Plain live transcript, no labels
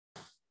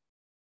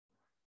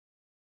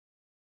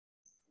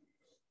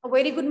A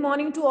very good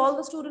morning to all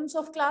the students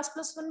of class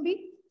plus 1B.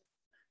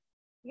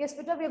 Yes,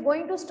 beta, we are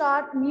going to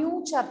start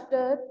new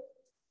chapter,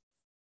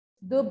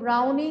 the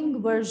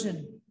Browning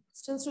version.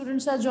 Still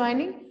students are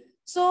joining.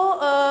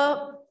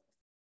 So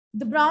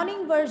the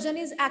Browning version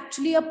is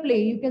actually a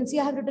play. You can see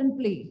I have written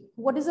play.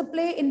 What is a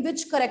play? In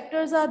which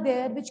characters are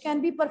there, which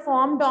can be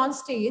performed on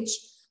stage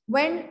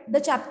when the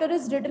chapter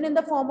is written in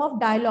the form of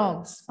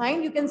dialogues.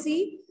 Fine, you can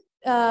see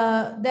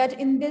that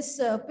in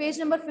this page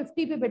number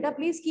 50, beta,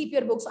 please keep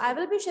your books. I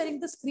will be sharing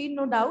the screen,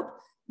 no doubt,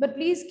 but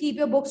please keep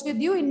your books with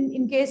you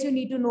in case you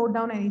need to note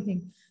down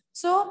anything.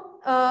 So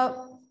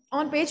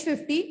on page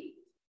 50,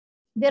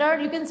 there are,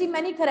 you can see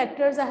many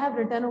characters I have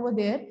written over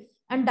there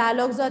and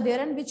dialogues are there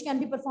and which can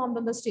be performed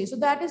on the stage. So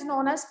that is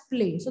known as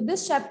play. So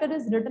this chapter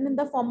is written in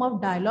the form of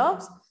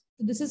dialogues. So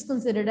this is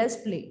considered as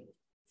play.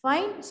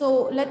 Fine.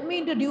 So let me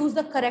introduce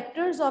the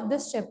characters of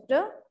this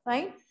chapter.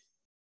 Fine.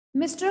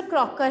 Mr.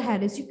 Crocker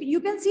Harris. You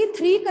can see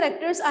three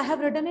characters I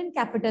have written in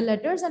capital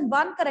letters and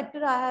one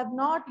character I have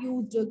not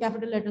used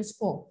capital letters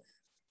for.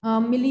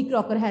 Millie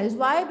Crocker Harris.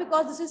 Why?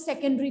 Because this is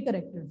secondary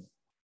character.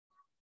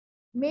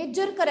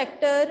 Major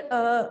characters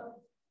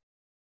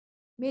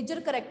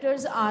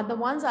are the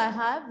ones I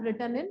have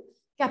written in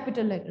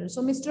capital letters.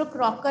 So Mr.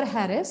 Crocker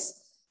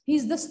Harris,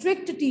 he's the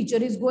strict teacher.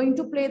 He's going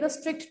to play the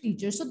strict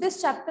teacher. So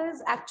this chapter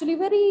is actually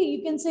very,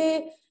 you can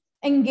say,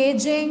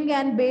 engaging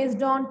and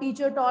based on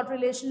teacher-taught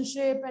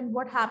relationship and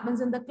what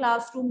happens in the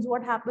classrooms,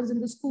 what happens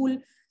in the school.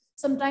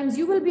 Sometimes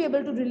you will be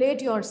able to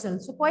relate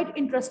yourself. So quite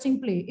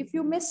interesting play. If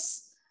you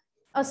miss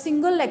a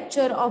single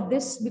lecture of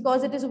this,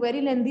 because it is a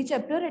very lengthy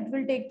chapter, it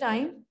will take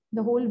time,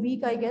 the whole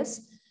week, I guess.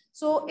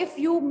 So if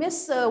you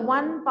miss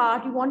one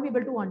part, you won't be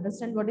able to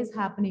understand what is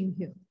happening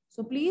here.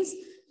 So please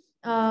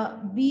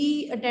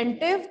be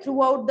attentive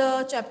throughout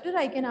the chapter.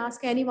 I can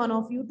ask any one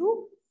of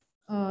you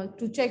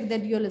to check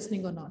that you're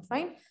listening or not.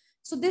 Fine.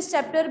 So this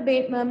chapter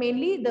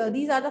mainly,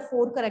 these are the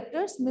four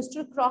characters.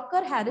 Mr.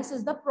 Crocker Harris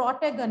is the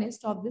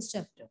protagonist of this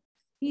chapter.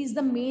 He is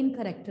the main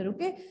character.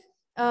 Okay.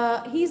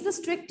 He's the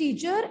strict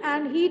teacher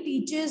and he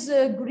teaches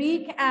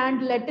Greek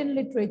and Latin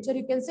literature.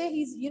 You can say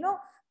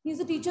he's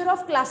a teacher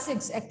of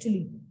classics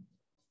actually.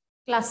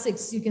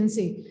 Classics, you can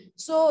say.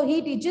 So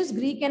he teaches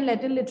Greek and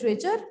Latin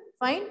literature,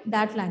 fine,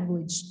 that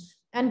language.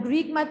 And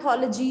Greek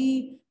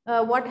mythology,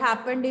 what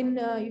happened in,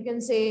 you can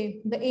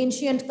say, the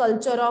ancient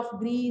culture of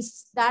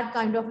Greece, that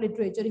kind of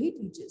literature he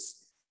teaches.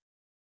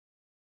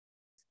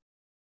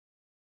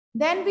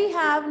 Then we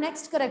have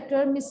next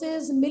character,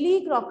 Mrs.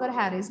 Millie Crocker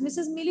Harris.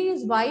 Mrs. Millie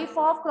is wife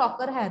of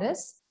Crocker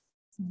Harris.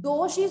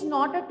 Though she's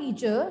not a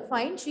teacher,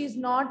 fine, she's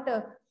not,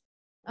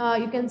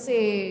 you can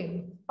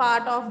say,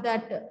 part of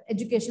that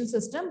education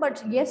system,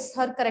 but yes,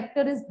 her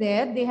character is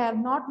there. They have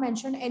not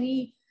mentioned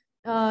any,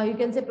 you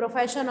can say,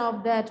 profession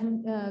of that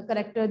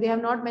character. They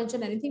have not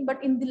mentioned anything,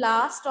 but in the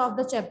last of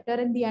the chapter,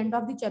 in the end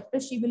of the chapter,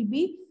 she will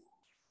be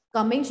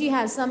coming. She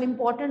has some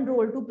important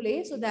role to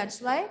play. So that's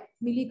why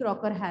Millie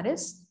Crocker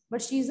Harris,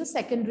 but she is a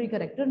secondary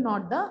character,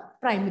 not the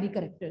primary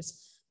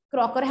characters.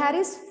 Crocker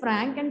Harris,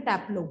 Frank and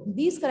Taplow.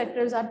 These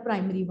characters are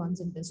primary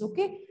ones in this.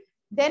 Okay.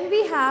 Then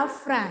we have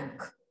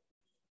Frank.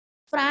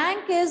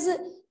 Frank is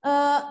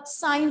a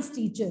science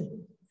teacher.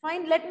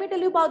 Fine. Let me tell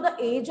you about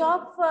the age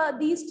of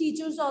these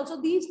teachers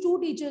also. These two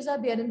teachers are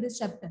there in this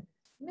chapter.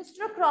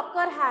 Mr.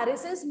 Crocker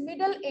Harris is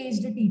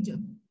middle-aged teacher.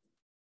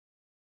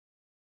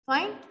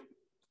 Fine.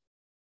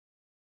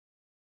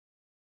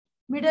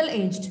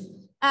 Middle-aged.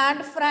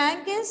 And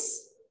Frank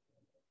is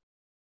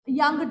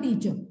young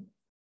teacher.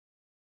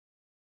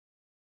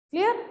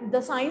 Clear?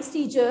 The science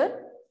teacher,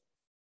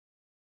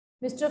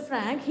 Mr.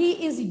 Frank,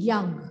 he is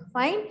young,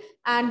 fine,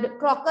 and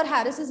Crocker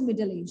Harris is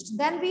middle-aged.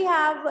 Then we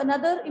have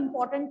another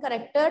important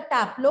character,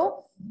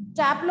 Taplow.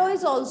 Taplow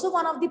is also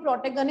one of the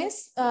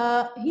protagonists.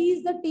 He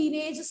is the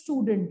teenage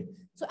student.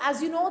 So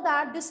as you know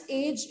that this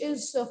age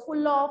is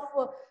full of,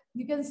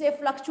 you can say,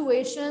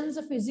 fluctuations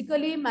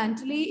physically,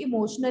 mentally,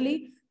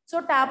 emotionally.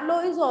 So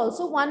Taplow is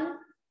also one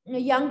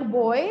young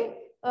boy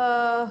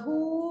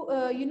who,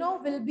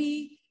 will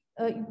be,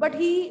 but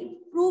he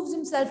proves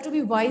himself to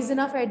be wise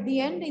enough at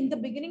the end. In the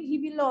beginning, he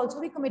will also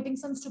be committing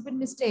some stupid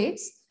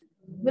mistakes.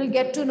 We'll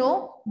get to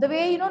know the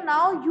way,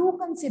 now you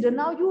consider,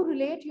 now you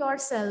relate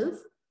yourself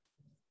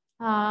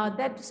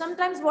that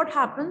sometimes what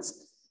happens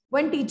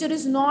when teacher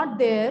is not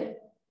there,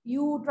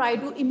 you try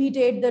to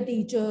imitate the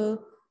teacher,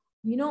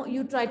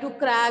 you try to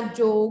crack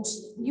jokes.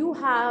 You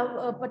have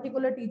a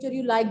particular teacher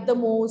you like the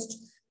most.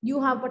 You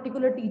have a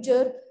particular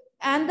teacher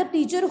and the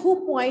teacher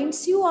who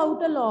points you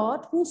out a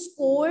lot, who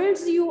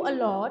scolds you a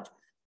lot,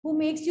 who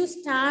makes you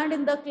stand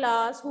in the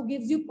class, who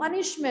gives you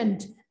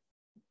punishment.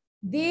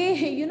 They,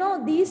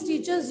 these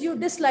teachers you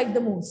dislike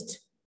the most.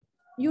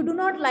 You do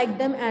not like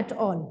them at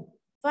all.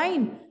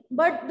 Fine.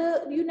 But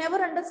you never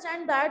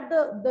understand that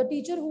the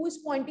teacher who is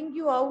pointing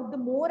you out, the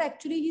more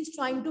actually he's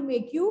trying to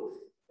make you,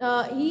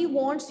 he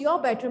wants your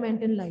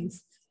betterment in life.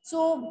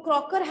 So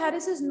Crocker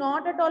Harris is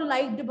not at all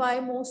liked by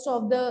most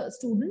of the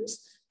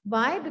students.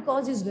 Why?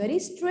 Because he's very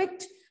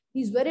strict,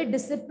 he's very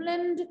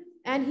disciplined,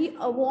 and he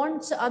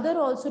wants other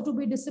also to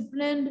be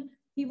disciplined.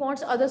 He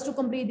wants others to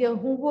complete their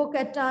homework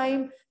at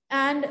time.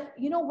 And,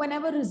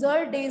 whenever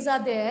result days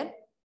are there,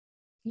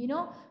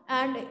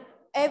 and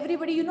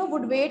everybody,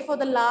 would wait for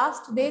the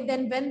last day,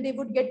 then when they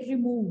would get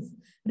removed.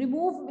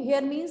 Remove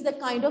here means the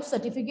kind of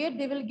certificate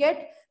they will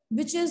get,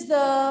 which is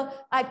the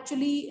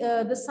actually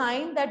the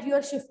sign that you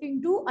are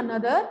shifting to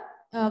another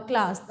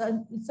class.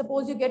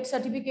 Suppose you get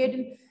certificate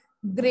in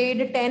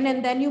grade 10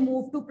 and then you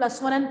move to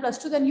 +1 and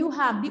 +2, then you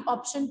have the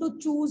option to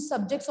choose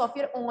subjects of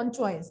your own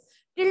choice.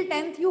 Till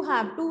 10th you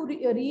have to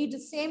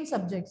read same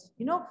subjects,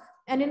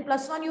 and in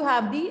 +1 you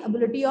have the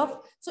ability of.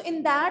 So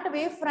in that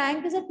way,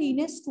 Frank is a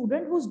teenage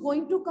student who's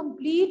going to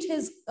complete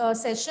his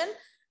session,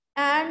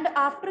 and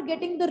after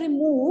getting the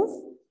remove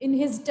in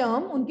his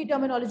term, unki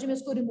terminology mein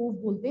isko remove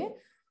bolte hain.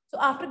 So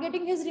after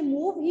getting his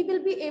remove, he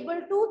will be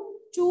able to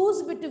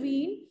choose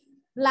between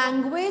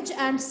language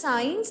and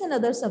science and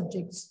other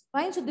subjects.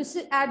 Fine. So this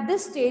is at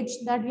this stage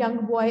that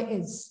young boy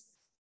is.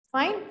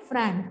 Fine,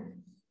 Frank.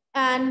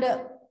 And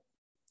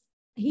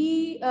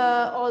he's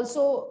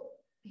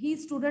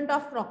student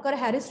of Crocker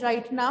Harris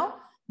right now,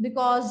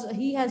 because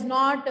he has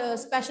not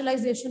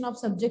specialization of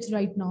subjects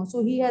right now.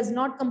 So he has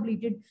not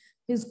completed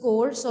his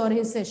course or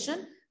his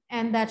session,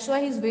 and that's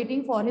why he's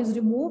waiting for his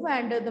remove.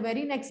 And the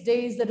very next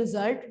day is the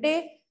result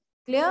day.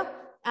 Clear?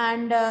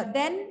 And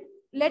then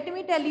let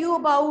me tell you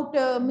about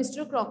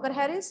Mr. Crocker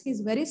Harris. He's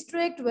very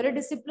strict, very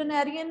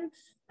disciplinarian,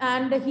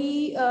 and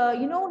he,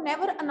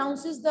 never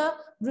announces the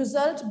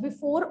result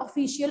before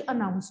official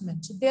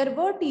announcement. So there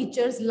were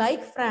teachers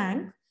like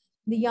Frank,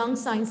 the young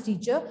science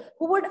teacher,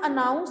 who would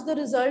announce the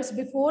results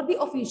before the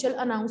official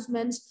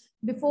announcements.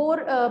 Before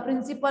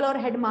principal or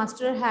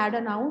headmaster had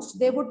announced,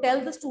 they would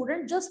tell the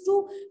student just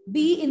to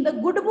be in the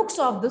good books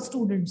of the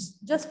students,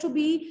 just to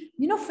be,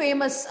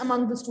 famous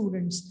among the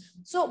students.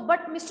 So,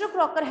 but Mr.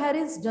 Crocker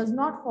Harris does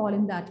not fall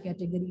in that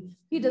category.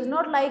 He does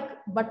not like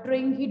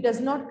buttering. He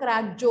does not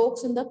crack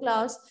jokes in the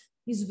class.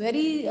 He's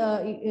very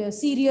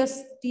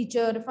serious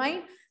teacher.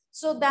 Fine.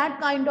 So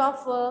that kind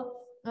of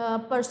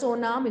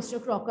persona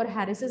Mr. Crocker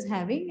Harris is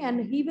having,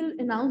 and he will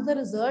announce the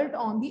result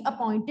on the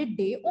appointed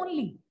day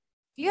only.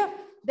 Clear?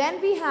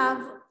 Then we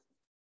have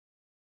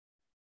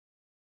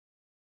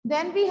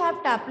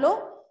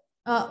Taplow.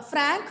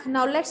 Frank.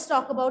 Now let's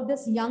talk about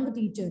this young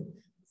teacher.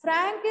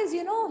 Frank is,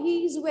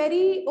 he's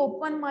very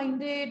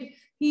open-minded.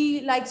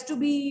 He likes to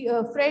be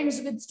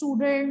friends with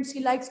students. He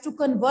likes to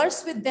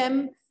converse with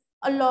them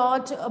a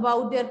lot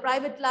about their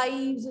private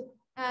lives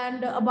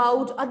and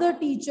about other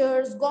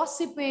teachers,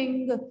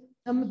 gossiping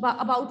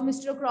about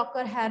Mr.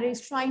 Crocker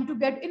Harris, trying to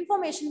get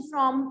information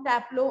from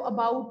Taplow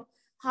about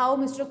how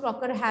Mr.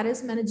 Crocker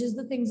Harris manages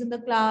the things in the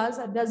class.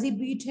 Does he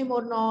beat him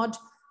or not?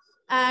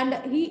 And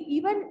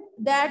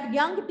that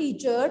young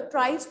teacher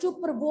tries to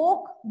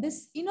provoke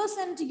this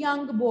innocent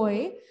young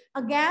boy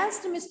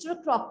against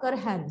Mr. Crocker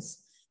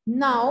Harris.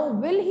 Now,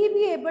 will he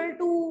be able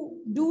to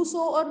do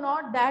so or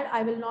not? That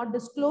I will not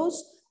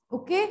disclose.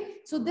 Okay.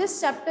 So this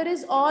chapter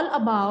is all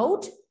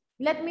about,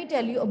 let me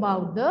tell you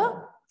about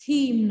the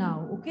theme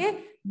now.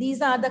 Okay.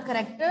 These are the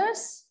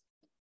characters.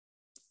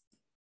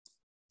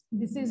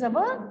 This is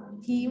our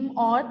theme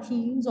or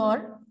themes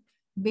or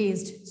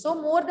based. So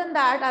more than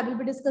that, I will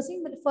be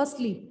discussing. But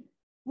firstly,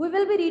 we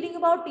will be reading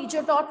about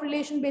teacher-taught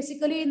relation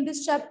basically in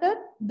this chapter,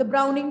 the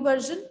Browning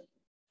version.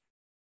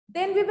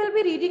 Then we will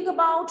be reading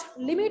about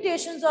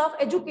limitations of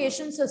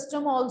education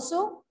system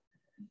also.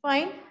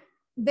 Fine.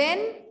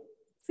 Then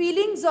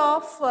feelings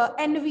of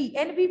envy.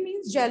 Envy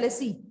means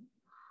jealousy.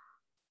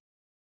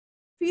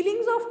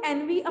 Feelings of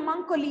envy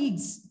among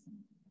colleagues.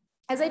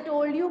 As I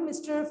told you,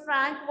 Mr.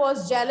 Frank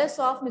was jealous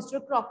of Mr.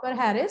 Crocker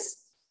Harris.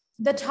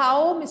 That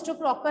how Mr.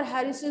 Crocker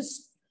Harris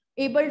is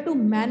able to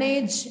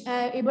manage,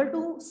 able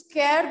to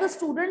scare the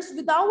students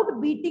without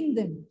beating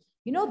them.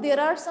 There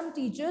are some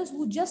teachers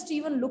who just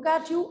even look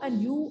at you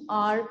and you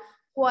are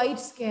quite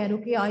scared.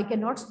 Okay, I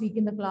cannot speak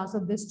in the class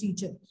of this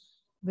teacher.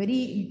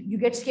 You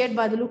get scared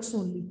by the looks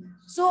only.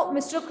 So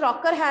Mr.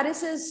 Crocker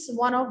Harris is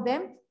one of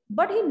them,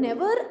 but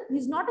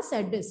he's not a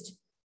sadist.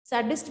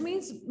 Sadist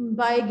means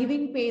by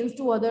giving pains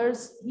to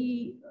others,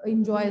 he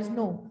enjoys.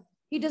 No.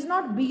 He does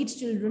not beat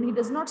children. He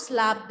does not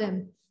slap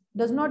them,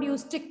 does not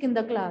use stick in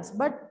the class.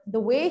 But the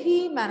way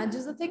he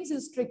manages the things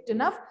is strict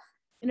enough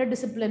in a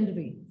disciplined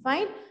way.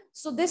 Fine.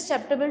 So this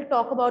chapter will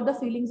talk about the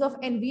feelings of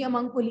envy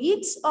among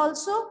colleagues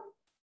also.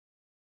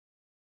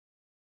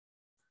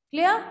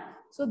 Clear?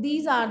 So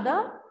these are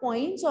the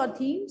points or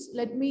themes.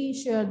 Let me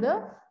share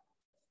the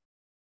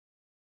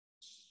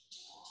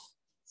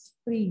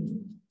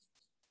screen.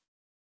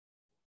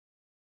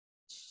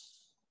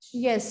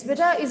 Yes,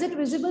 beta, is it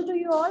visible to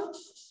you all?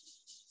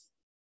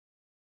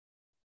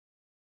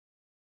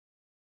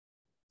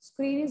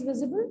 Screen is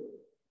visible?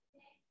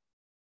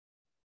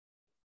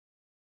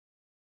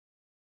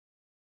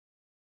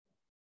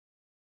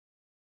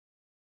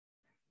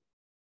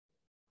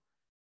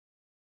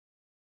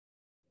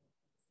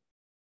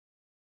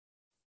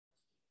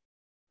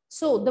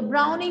 So the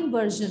Browning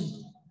version.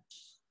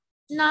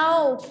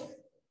 Now,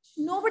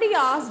 nobody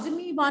asked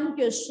me one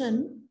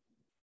question.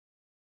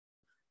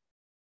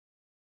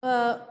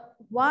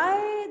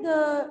 Why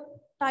the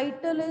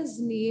title is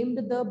named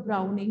the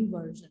Browning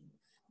version.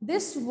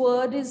 This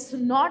word is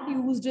not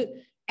used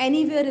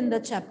anywhere in the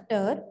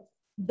chapter,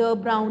 the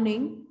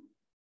Browning.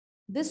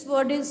 This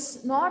word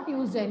is not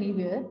used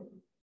anywhere.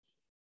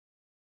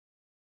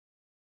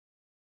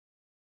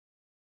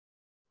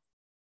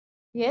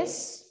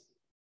 Yes?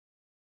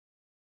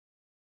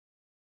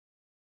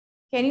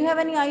 Can you have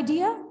any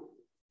idea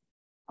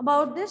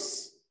about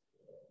this?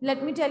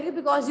 Let me tell you,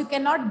 because you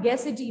cannot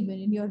guess it even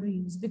in your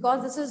dreams,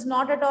 because this is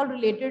not at all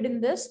related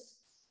in this.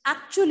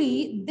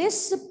 Actually,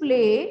 this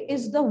play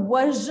is the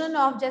version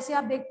of, जैसे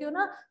आप देखते हो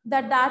ना,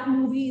 that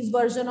movie is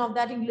version of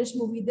that English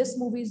movie. This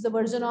movie is the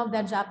version of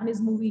that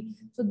Japanese movie.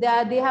 So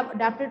they have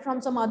adapted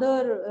from some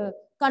other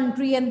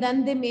country, and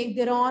then they make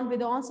their own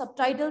with own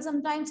subtitles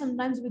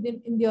sometimes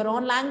within in their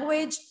own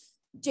language.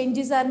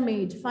 Changes are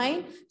made.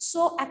 Fine.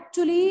 So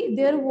actually,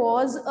 there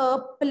was a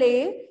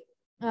play,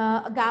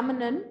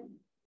 Agamemnon.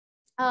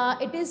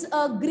 It is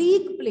a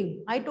Greek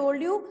play. I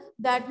told you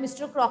that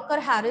Mr. Crocker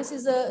Harris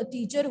is a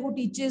teacher who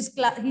teaches,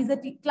 he's a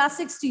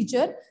classics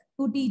teacher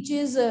who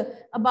teaches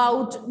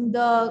about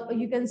the,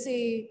 you can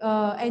say,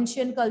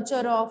 ancient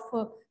culture of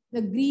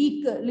the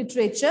Greek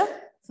literature.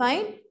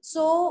 Fine.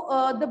 So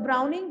the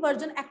Browning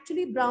version,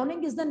 actually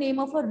Browning is the name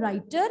of a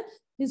writer.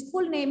 His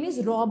full name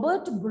is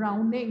Robert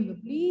Browning.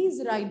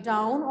 Please write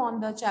down on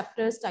the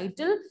chapter's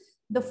title.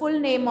 The full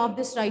name of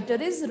this writer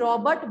is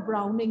Robert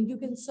Browning. You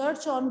can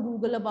search on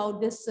Google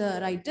about this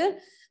writer.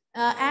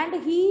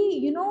 And he,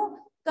 you know,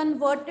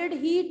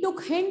 he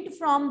took hint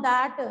from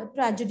that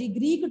tragedy,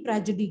 Greek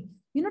tragedy.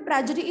 You know,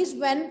 tragedy is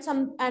when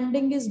some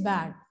ending is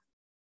bad.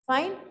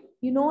 Fine.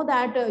 You know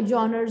that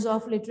genres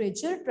of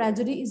literature,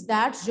 tragedy is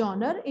that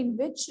genre in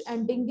which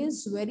ending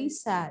is very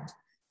sad.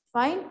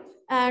 Fine.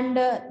 And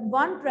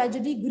one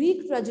tragedy,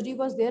 Greek tragedy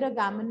was there,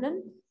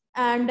 Agamemnon.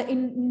 And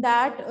in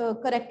that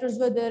characters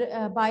were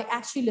there by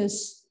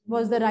Achilles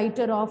was the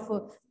writer of.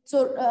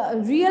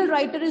 Real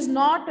writer is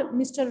not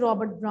Mr.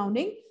 Robert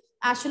Browning.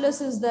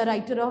 Achilles is the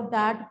writer of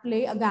that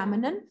play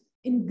Agamemnon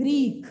in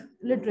Greek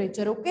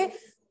literature. Okay,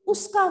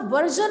 uska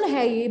version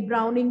hai ye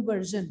Browning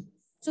version.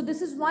 So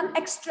this is one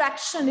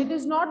extraction. It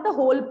is not the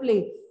whole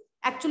play.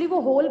 Actually,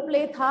 the whole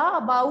play tha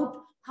about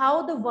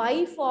how the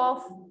wife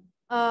of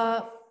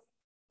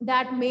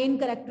that main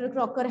character,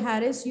 Crocker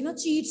Harris, you know,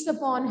 cheats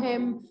upon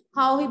him,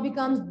 how he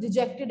becomes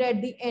dejected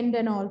at the end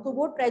and all. So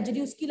what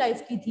tragedy uski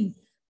life ki thi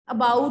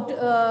about,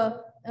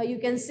 you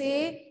can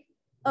say,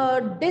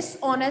 a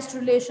dishonest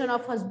relation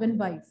of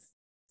husband-wife.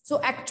 So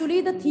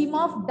actually the theme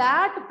of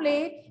that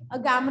play,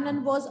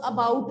 Agamemnon, was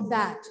about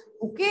that.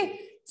 Okay.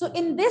 So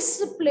in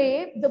this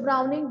play, the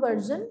Browning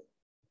version,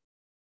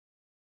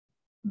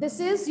 this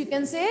is, you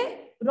can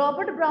say,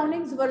 Robert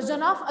Browning's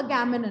version of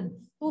Agamemnon.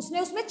 तो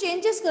उसने उसमें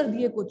changes कर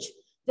दिए कुछ.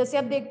 जैसे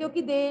आप देखते हो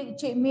कि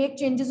they make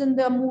changes in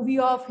the movie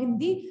of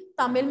Hindi.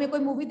 Tamil में कोई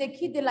movie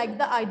देखी, they like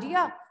the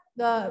idea.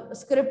 The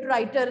script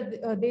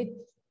writer, they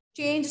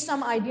change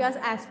some ideas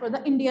as per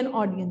the Indian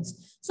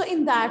audience. So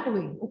in that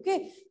way,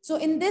 okay. So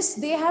in this,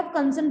 they have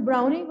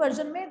Browning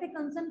version में they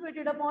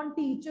concentrated upon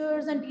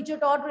teachers and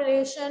teacher-taught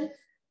relation.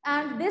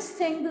 And this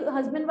thing, the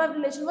husband-wife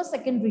relation, was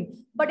secondary.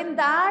 But in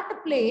that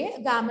play,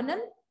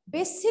 Agamemnon,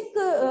 basic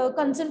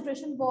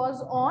concentration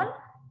was on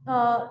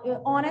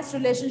honest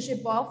relationship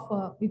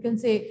of, you can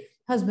say,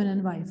 husband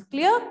and wife.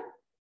 Clear?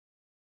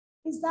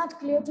 Is that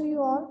clear to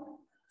you all?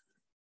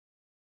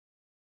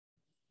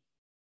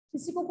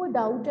 किसी को कोई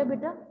doubt है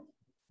बेटा?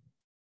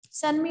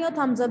 Send me a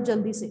thumbs up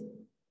जल्दी से.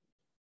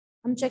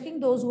 I'm checking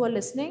those who are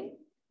listening.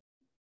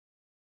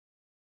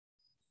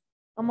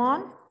 Come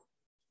on.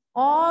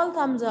 All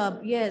thumbs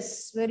up.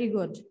 Yes, very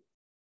good.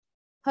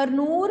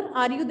 Harnoor,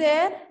 are you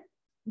there?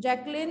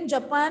 Jacqueline,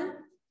 Japan,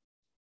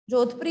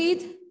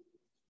 Jodhpreet.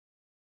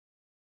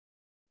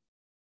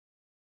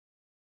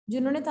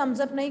 जिन्होंने thumbs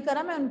up नहीं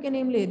करा मैं उनके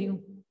नेम ले रही हूँ.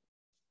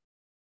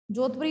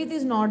 Jodhpreet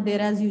is not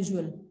there as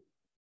usual.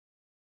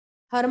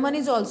 Harman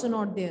is also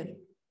not there.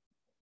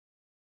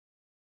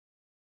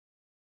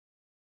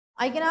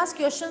 I can ask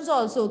questions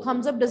also.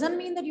 Thumbs up doesn't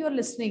mean that you are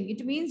listening.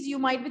 It means you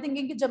might be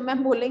thinking कि जब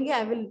मैं बोलेंगे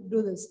I will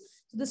do this.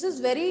 So this is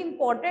very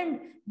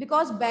important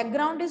because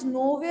background is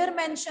nowhere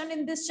mentioned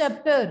in this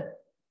chapter.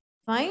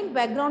 Fine,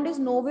 background is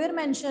nowhere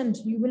mentioned.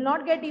 You will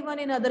not get even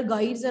in other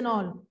guides and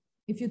all.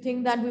 If you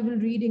think that we will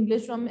read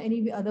English from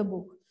any other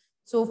book.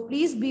 So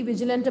please be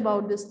vigilant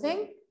about this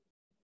thing.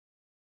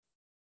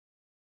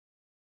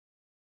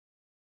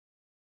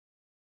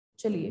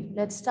 Chaliye,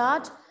 let's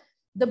start.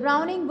 The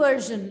Browning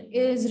version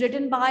is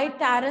written by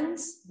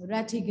Terence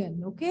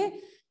Rattigan. Okay.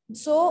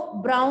 So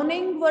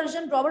Browning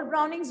version, Robert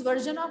Browning's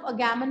version of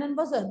Agamemnon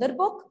was other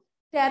book.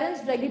 Terence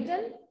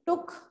Rattigan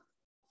took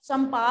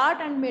some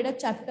part and made a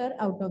chapter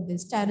out of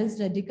this. Terence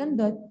Rattigan,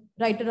 the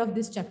writer of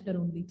this chapter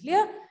only.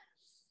 Clear?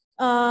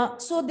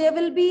 So there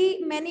will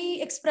be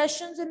many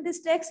expressions in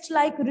this text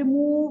like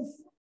remove,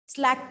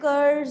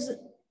 slackers.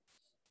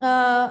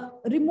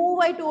 Remove,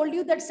 I told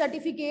you that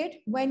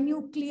certificate, when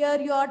you clear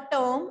your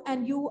term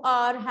and you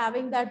are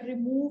having that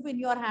remove in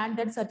your hand,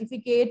 that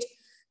certificate,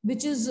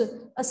 which is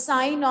a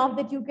sign of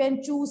that you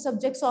can choose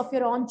subjects of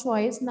your own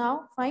choice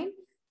now. Fine.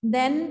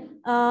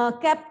 Then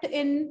kept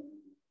in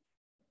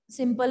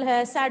simple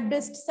hai.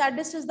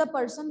 Sadist is the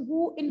person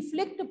who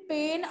inflict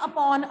pain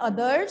upon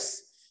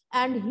others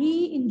and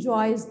he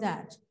enjoys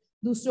that.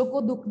 दूसरों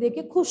को दुख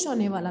देके खुश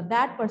होने वाला,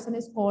 that person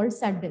is called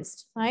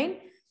sadist. Fine.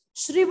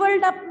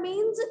 Shriveled up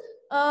means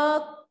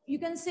you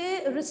can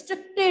say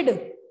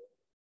restricted.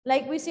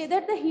 Like we say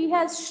that he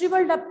has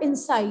shriveled up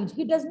inside.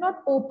 He does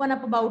not open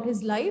up about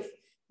his life.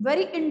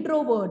 Very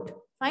introvert.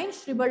 Fine.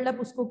 Shriveled up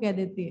usko keh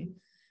dete hai.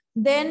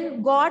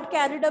 Then got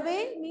carried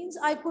away means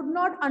I could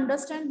not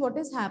understand what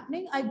is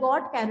happening. I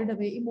got carried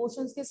away.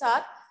 Emotions ke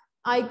saath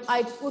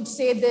I could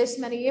say this.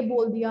 मैंने ये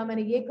बोल दिया,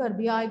 मैंने ये कर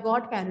दिया. I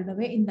got carried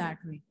away in that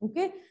way.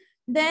 Okay.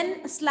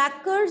 Then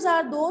slackers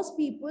are those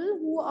people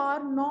who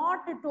are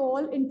not at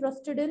all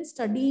interested in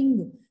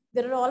studying.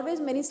 There are always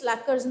many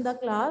slackers in the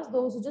class,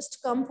 those who just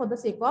come for the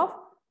sake of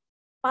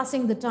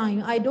passing the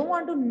time. I don't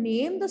want to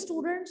name the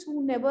students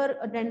who never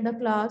attend the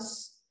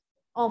class,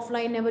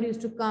 offline never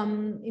used to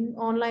come, in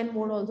online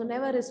mode also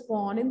never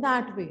respond. In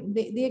that way,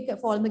 they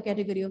fall in the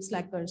category of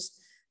slackers.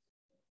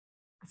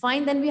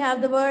 Fine, then we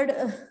have the word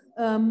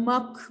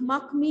muck.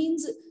 Muck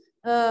means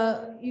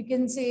you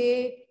can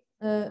say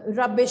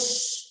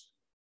rubbish,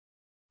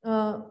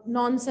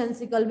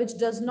 nonsensical, which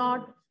does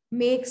not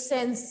make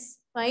sense.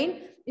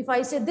 Fine. If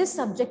I say this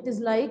subject is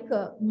like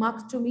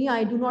muck to me,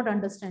 I do not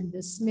understand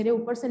this. मेरे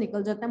ऊपर से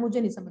निकल जाता है,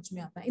 मुझे नहीं समझ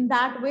में आता. In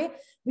that way,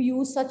 we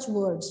use such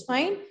words.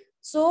 Fine.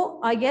 So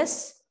I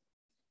guess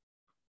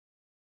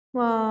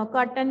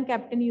cut and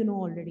captain, you know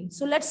already.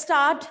 So let's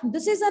start.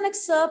 This is an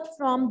excerpt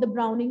from the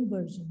Browning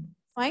version.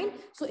 Fine.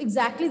 So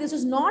exactly, this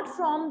is not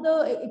from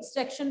the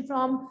extraction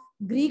from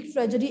Greek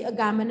tragedy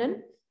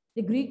Agamemnon.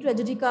 The Greek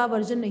tragedy का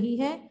version नहीं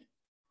है.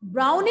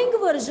 Browning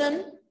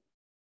version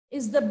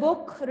is the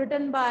book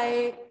written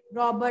by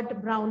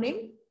Robert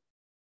Browning,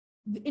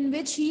 in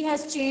which he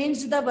has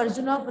changed the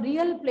version of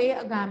real play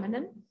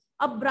Agamemnon.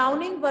 A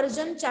Browning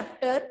version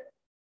chapter,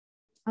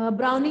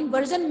 Browning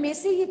version में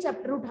से ये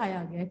chapter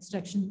उठाया गया,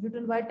 extraction,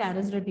 written by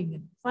Terence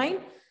Rattigan. Fine.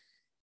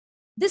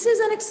 This is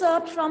an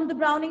excerpt from the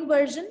Browning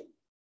version.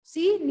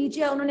 See,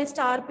 नीचे उन्होंने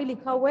star पे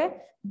लिखा हुआ है.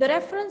 The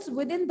reference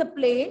within the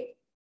play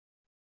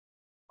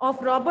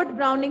of Robert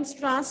Browning's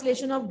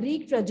translation of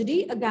Greek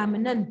tragedy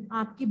Agamemnon.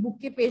 आपकी book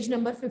के page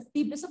number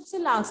 50 पे सबसे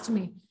last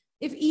में.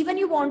 If even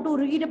you want to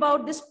read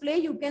about this play,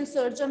 you can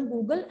search on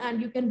Google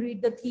and you can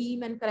read the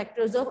theme and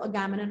characters of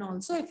Agamemnon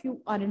also if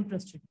you are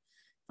interested.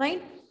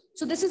 Fine.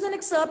 So this is an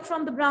excerpt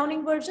from the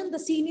Browning version. The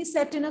scene is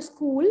set in a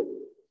school.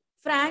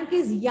 Frank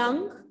is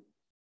young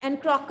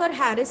and Crocker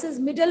Harris is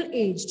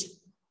middle-aged.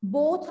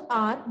 Both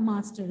are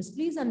masters.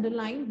 Please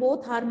underline,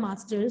 both are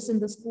masters in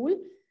the school.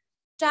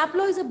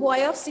 Taplow is a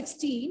boy of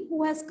 16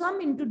 who has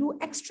come in to do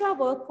extra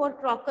work for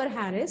Crocker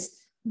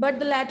Harris, but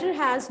the latter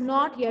has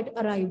not yet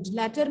arrived.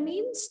 Latter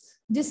means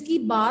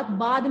जिसकी बात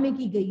बाद में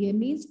की गई है,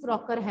 means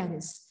Crocker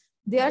Harris.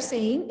 They are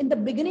saying in the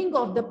beginning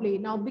of the play.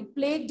 Now, big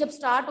play जब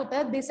start होता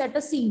है, they set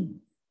a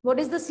scene. What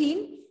is the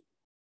scene?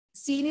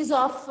 Scene is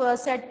of a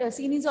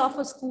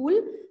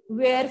school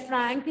where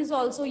Frank is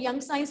also a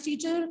young science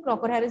teacher.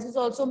 Crocker Harris is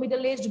also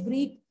middle-aged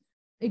Greek,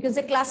 you can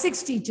say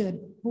classics teacher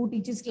who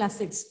teaches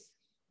classics.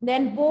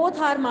 Then both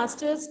are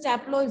masters.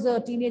 Taplow is a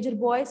teenager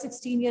boy,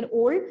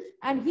 16-year-old,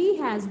 and he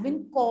has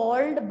been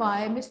called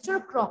by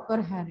Mr.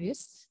 Crocker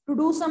Harris to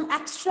do some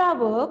extra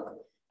work.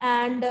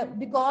 And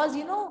because,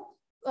 you know,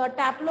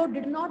 Taplow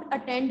did not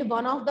attend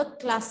one of the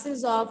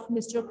classes of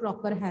Mr.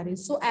 Crocker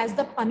Harris. So as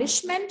the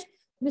punishment,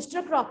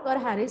 Mr. Crocker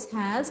Harris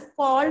has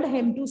called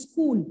him to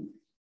school.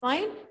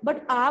 Fine.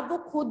 But आप वो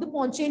खुद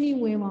पहुंचे नहीं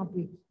हुए वहां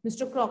पे.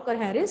 Mr. Crocker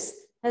Harris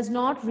has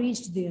not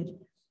reached there.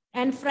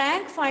 And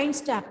Frank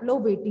finds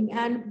Taplow waiting.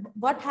 And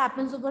what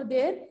happens over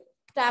there?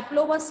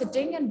 Taplow was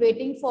sitting and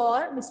waiting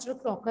for Mr.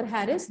 Crocker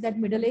Harris, that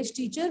middle-aged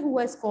teacher who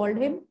has called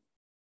him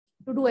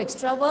to do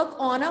extra work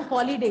on a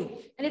holiday.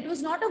 And it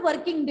was not a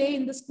working day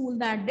in the school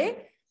that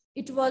day.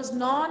 It was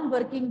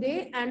non-working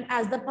day. And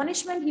as the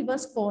punishment, he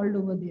was called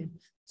over there.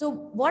 So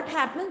what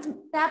happens?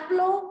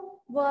 Taplow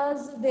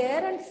was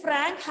there and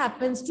Frank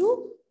happens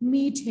to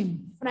meet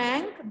him.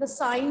 Frank, the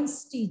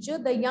science teacher,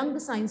 the young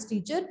science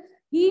teacher,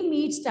 he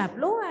meets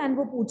Taplow and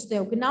वो पूछते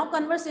हैं. Okay, now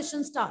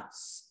conversation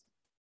starts.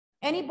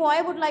 Any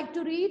boy would like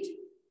to read?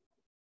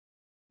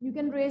 You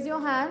can raise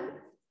your hand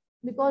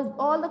because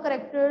all the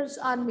characters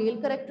are male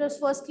characters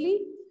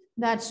firstly.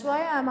 That's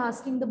why I'm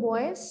asking the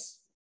boys.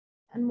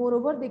 And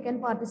moreover, they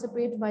can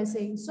participate by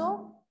saying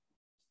so.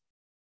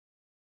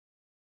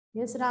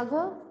 Yes,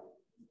 Raghav?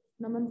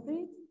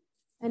 Namanpreet?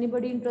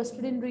 Anybody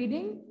interested in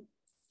reading?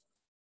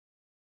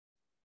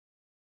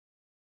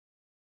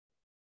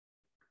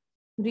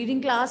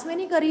 Reading class में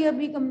नहीं करी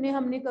अभी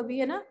हमने कभी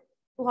है ना?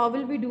 So how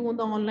will we do on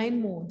the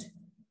online mode?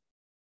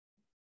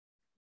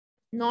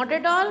 Not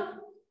at all.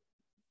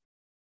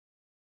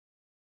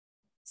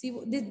 See,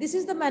 this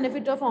is the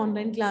benefit of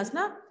online class,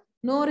 na?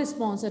 No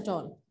response at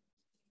all.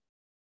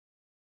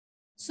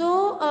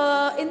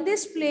 So in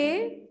this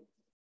play,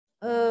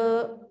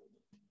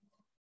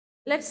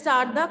 let's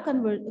start the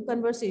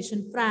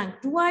conversation.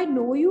 Frank, do I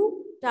know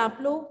you?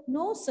 Taplow,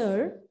 no,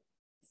 sir.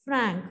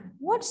 Frank,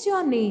 what's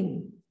your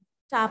name?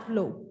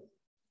 Taplo.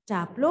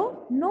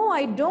 Taplo? No,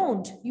 I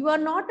don't. You are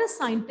not a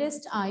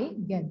scientist, I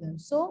gather.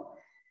 So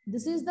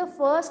this is the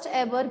first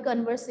ever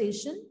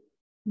conversation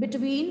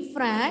between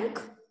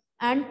Frank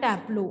and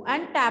Taplo.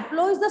 And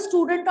Taplo is the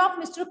student of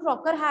Mr.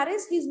 Crocker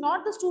Harris. He's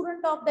not the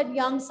student of that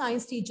young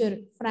science teacher,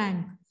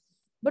 Frank.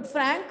 But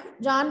Frank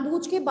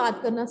जानबूझ के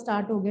बात करना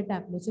start हो गया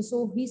Taplo से.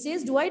 So he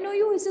says, do I know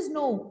you? He says,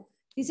 no.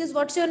 He says,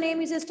 what's your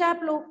name? He says,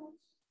 Taplo.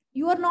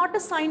 You are not a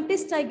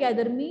scientist, I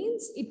gather.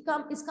 Means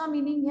इसका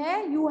meaning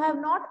है you have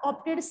not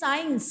opted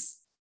science.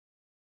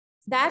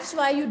 That's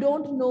why you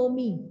don't know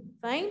me.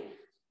 Fine.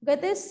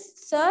 But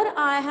this, sir,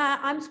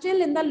 I'm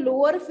still in the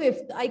lower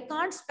fifth. I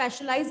can't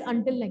specialize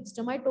until next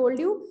term. I told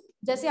you,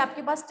 जैसे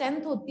आपके पास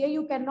 10th होती है,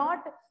 you cannot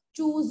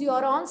choose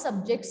your own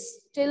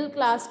subjects till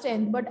class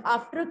 10th. But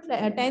after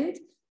 10th,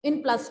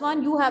 in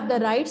 +1, you have the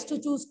rights to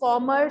choose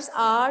commerce,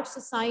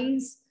 arts,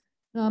 science,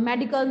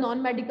 medical,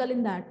 non-medical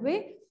in that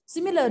way.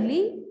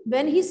 Similarly,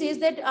 when he says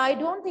that I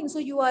don't think so,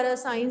 you are a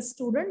science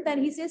student,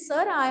 then he says,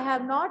 sir, I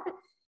have not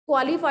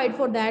qualified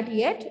for that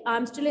yet.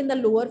 I'm still in the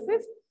lower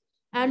fifth.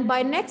 And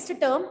by next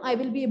term, I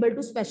will be able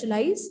to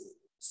specialize.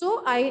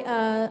 So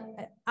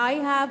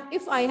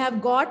if I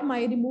have got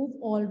my remove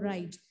all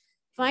right.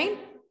 Fine.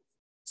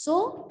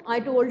 So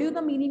I told you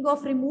the meaning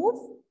of remove.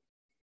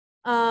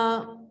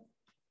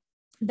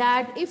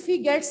 That if he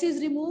gets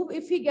his remove,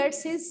 if he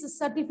gets his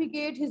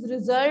certificate, his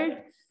result,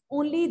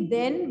 only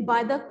then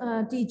by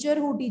the teacher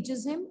who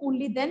teaches him,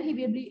 only then he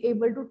will be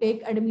able to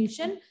take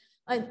admission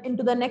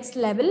into the next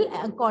level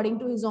according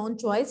to his own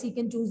choice. He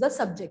can choose the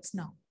subjects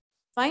now.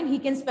 Fine, he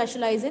can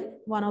specialize in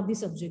one of the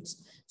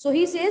subjects. So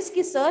he says,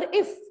 ki, sir,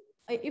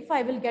 if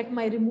I will get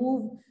my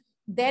remove,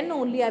 then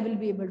only I will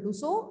be able to.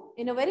 So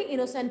in a very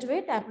innocent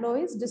way,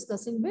 Taplo is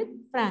discussing with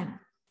Frank.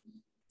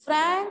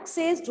 Frank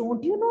says,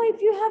 don't you know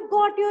if you have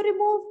got your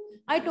remove?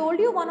 I told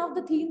you one of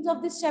the themes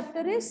of this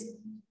chapter is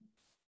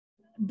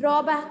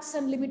drawbacks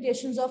and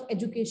limitations of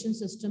education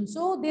system.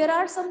 So there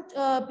are some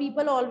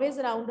people always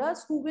around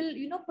us who will,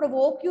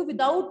 provoke you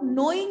without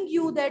knowing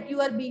you that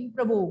you are being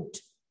provoked.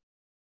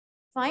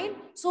 Fine.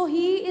 So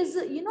he is,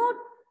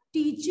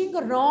 teaching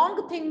a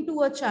wrong thing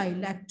to a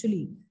child.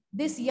 Actually,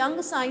 this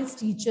young science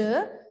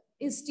teacher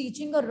is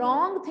teaching a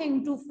wrong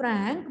thing to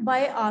Frank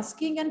by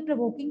asking and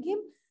provoking him.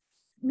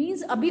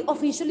 Means abhi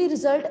officially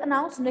result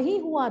announced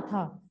nahi hua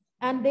tha,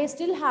 and they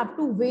still have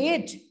to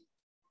wait.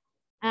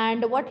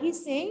 And what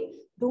he's saying,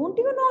 don't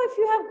you know if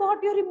you have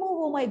got your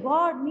remove? Oh my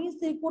God, means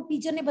the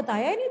teacher ne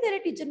bataya nahi, tere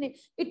teacher ne.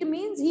 It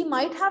means he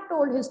might have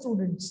told his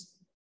students.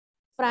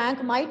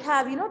 Frank might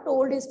have,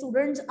 told his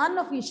students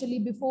unofficially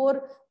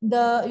before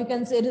the, you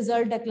can say,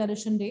 result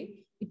declaration day.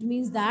 It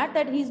means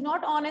that he's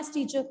not honest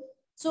teacher.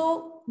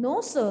 So, no,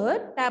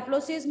 sir,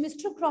 Taplo says,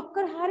 Mr.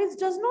 Crocker Harris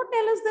does not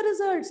tell us the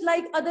results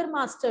like other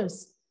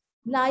masters.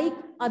 Like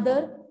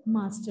other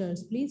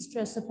masters. Please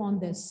stress upon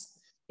this.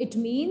 It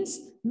means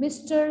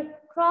Mr.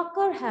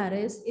 Crocker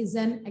Harris is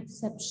an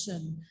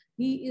exception.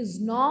 He is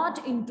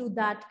not into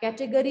that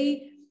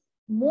category.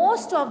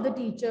 Most of the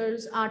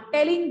teachers are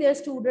telling their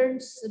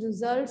students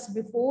results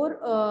before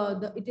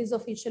it is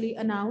officially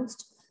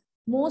announced.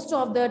 Most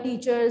of the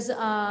teachers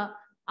are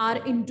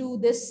into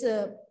this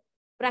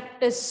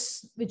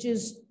practice, which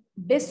is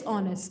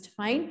dishonest.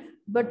 Fine.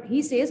 But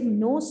he says,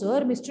 no,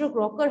 sir, Mr.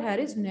 Crocker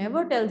Harris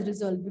never tells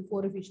result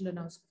before official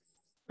announcement.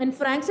 And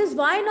Frank says,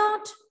 why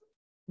not?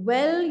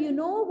 Well, you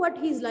know what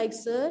he's like,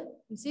 sir.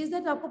 He says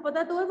that aapko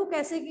pata to hai wo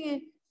kaise kiye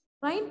hain.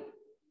 Fine.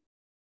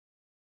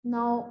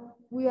 Now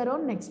we are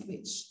on next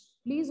page.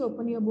 Please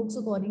open your books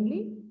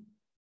accordingly.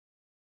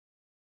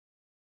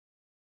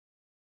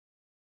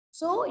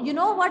 So you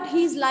know what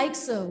he's like,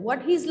 sir.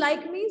 What he's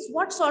like means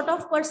what sort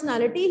of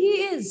personality he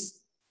is.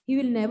 He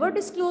will never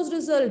disclose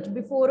result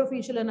before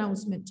official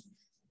announcement.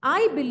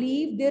 I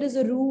believe there is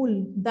a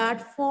rule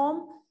that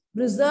form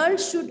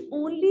results should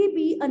only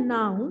be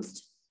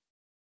announced.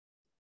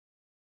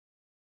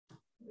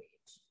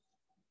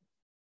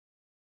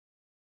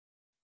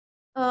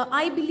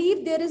 I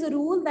believe there is a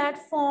rule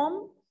that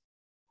form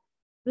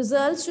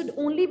results should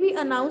only be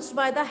announced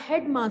by the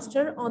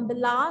headmaster on the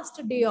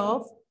last day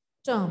of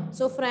term.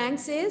 So Frank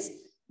says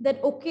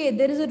that, okay,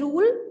 there is a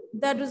rule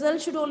that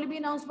results should only be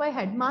announced by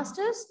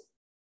headmasters.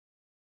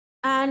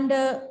 And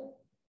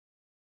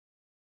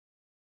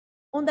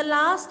on the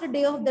last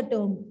day of the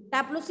term,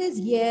 Taplo says,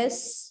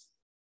 yes,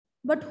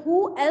 but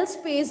who else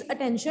pays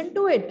attention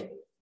to it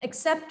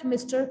except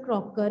Mr.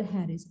 Crocker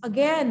Harris?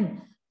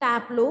 Again,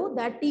 Taplo,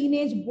 that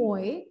teenage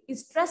boy,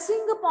 is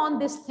stressing upon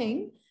this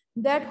thing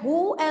that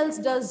who else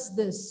does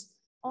this?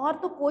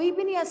 और तो कोई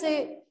भी नहीं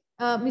ऐसे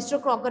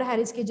Mr. Crocker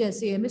Harris के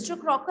जैसे है. Mr.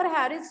 Crocker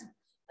Harris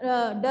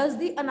does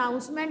the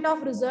announcement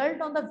of result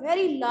on the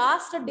very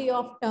last day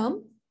of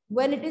term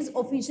when it is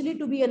officially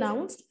to be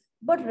announced.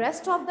 But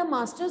rest of the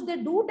masters, they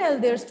do tell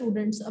their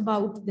students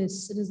about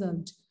this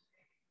result.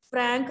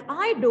 Frank,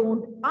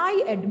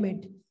 I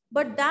admit,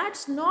 but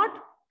that's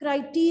not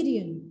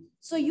criterion.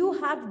 So you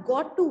have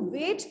got to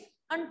wait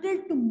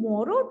until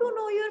tomorrow to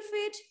know your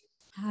fate.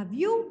 Have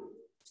you?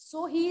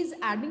 So he is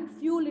adding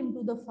fuel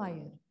into the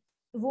fire.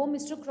 वो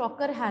mister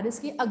Crocker Harris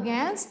के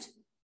against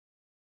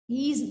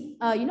he's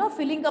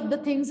filling up the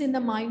things in the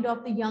mind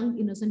of the young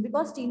innocent,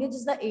 because teenage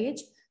is the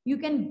age you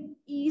can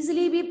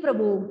easily be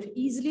provoked,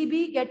 easily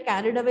be get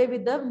carried away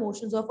with the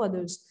emotions of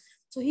others.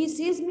 So he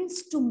says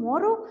means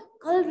tomorrow,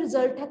 kal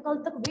result hai,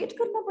 kal tak wait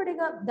karna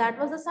padega. That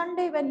was the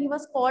Sunday when he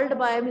was called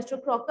by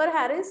Mr. Crocker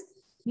Harris,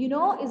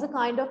 is a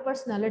kind of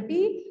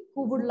personality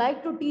who would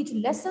like to teach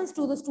lessons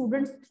to the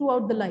students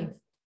throughout the life.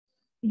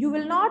 You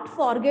will not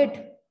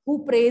forget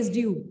who praised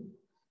you.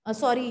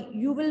 Sorry,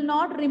 you will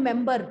not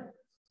remember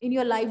in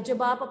your life.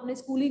 जब आप अपने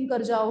schooling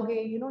कर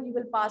जाओगे, you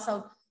will pass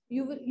out.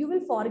 You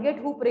will forget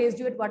who praised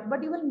you at what,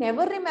 but you will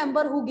never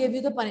remember who gave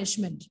you the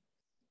punishment.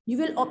 You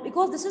will,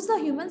 because this is the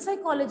human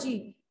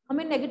psychology.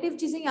 हमें negative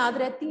चीजें याद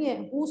रहती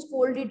हैं. Who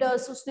scolded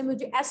us? उसने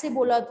मुझे ऐसे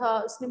बोला था,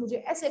 उसने मुझे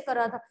ऐसे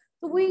करा था.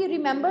 So we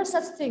remember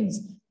such things.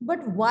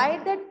 But why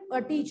that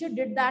a teacher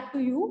did that to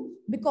you?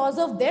 Because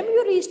of them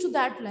you reached to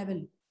that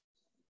level.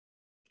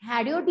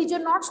 Had your teacher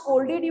not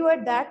scolded you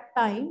at that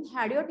time,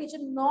 had your teacher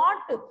not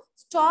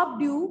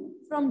stopped you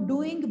from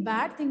doing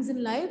bad things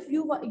in life,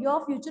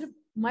 your future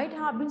might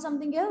have been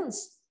something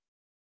else.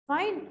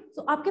 Fine.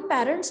 So आपके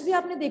parents भी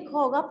आपने देखा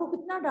होगा आपको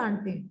कितना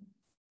डांटते हैं.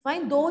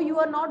 Fine, though you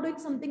are not doing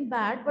something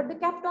bad, but they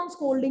kept on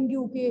scolding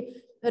you. Okay,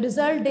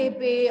 result day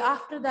pe,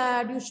 after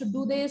that you should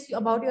do this,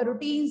 about your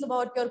routines,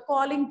 about your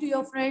calling to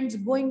your friends,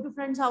 going to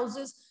friends'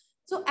 houses.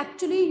 So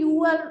actually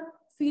you are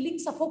feeling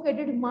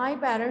suffocated. My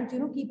parents,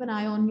 keep an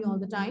eye on me all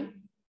the time.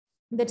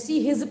 That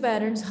see his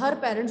parents, her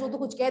parents, वो तो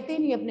कुछ कहते ही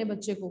नहीं अपने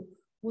बच्चे को.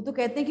 वो तो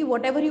कहते हैं कि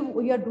whatever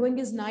you are doing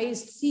is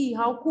nice. See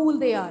how cool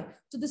they are.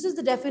 So this is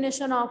the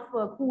definition of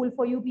cool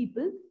for you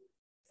people.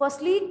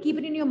 Firstly, keep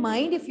it in your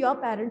mind, if your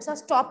parents are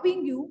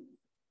stopping you,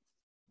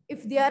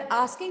 if they are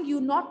asking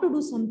you not to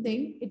do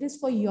something, it is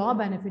for your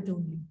benefit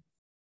only.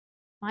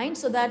 Fine,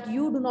 so that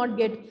you do not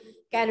get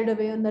carried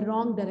away in the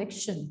wrong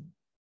direction.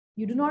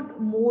 You do not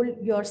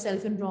mold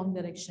yourself in wrong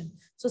direction.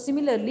 So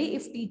similarly,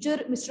 if teacher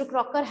Mr.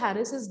 Crocker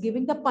Harris is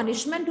giving the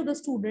punishment to the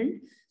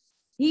student,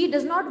 he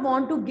does not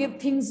want to give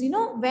things,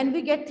 when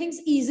we get things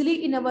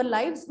easily in our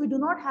lives, we do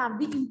not have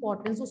the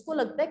importance. उसको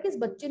लगता है कि इस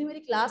बच्चे ने मेरी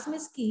class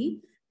miss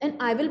की, and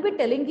I will be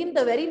telling him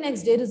the very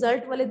next day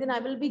result wale din I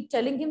will be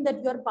telling him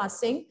that you are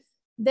passing,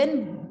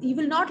 then he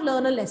will not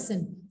learn a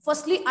lesson.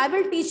 Firstly, I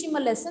will teach him a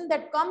lesson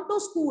that come to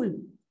school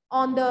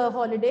on the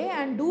holiday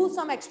and do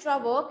some extra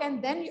work,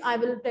 and then I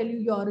will tell you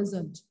your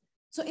result.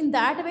 So in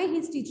that way,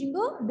 he's teaching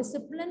a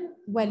discipline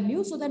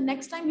value, so that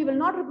next time he will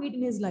not repeat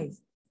in his life.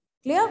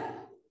 Clear?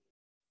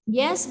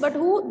 Yes, but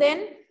who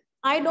then?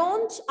 I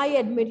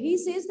admit. He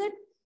says that,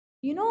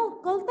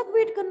 kal tak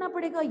wait karna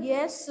padega.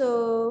 Yes,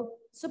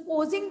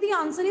 supposing the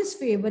answer is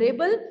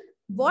favorable,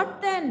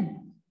 what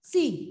then?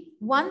 See,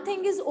 one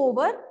thing is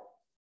over.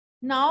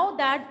 Now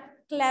that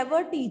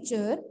clever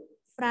teacher,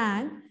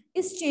 Frank,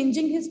 is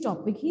changing his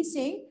topic. He's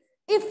saying,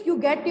 if you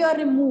get your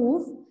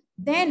remove,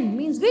 then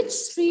means which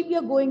stream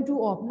you're going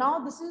to opt. Now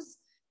this is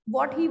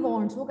what he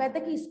wants. वो कहता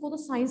है कि इसको तो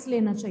science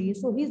लेना चाहिए.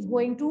 So he's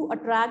going to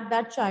attract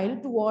that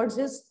child towards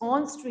his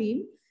own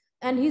stream,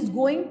 and he's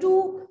going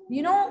to,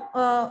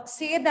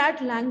 say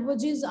that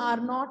languages are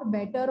not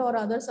better or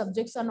other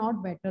subjects are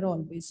not better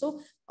always. So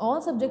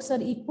all subjects are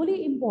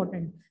equally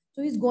important.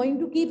 So he's going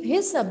to keep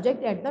his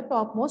subject at the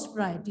topmost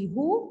priority.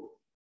 Who?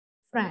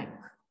 Frank.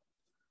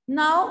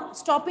 Now,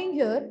 stopping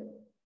here,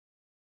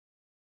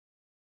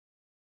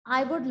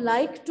 I would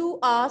like to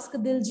ask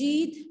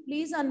Diljit,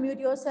 please unmute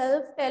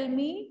yourself. Tell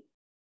me,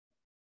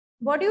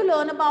 what do you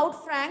learn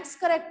about Frank's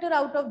character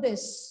out of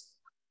this?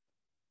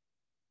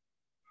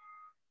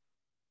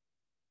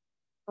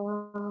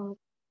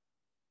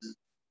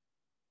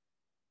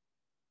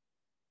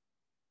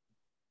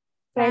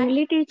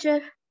 Friendly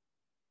teacher.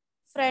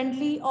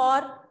 Friendly,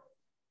 or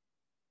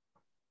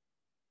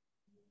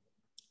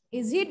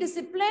is he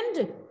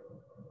disciplined?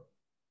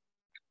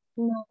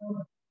 No.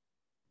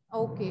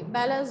 Okay,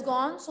 Bella is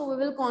gone, so we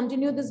will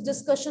continue this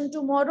discussion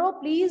tomorrow.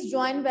 Please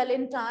join well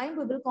in time.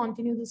 We will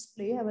continue this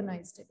play. Have a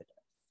nice day.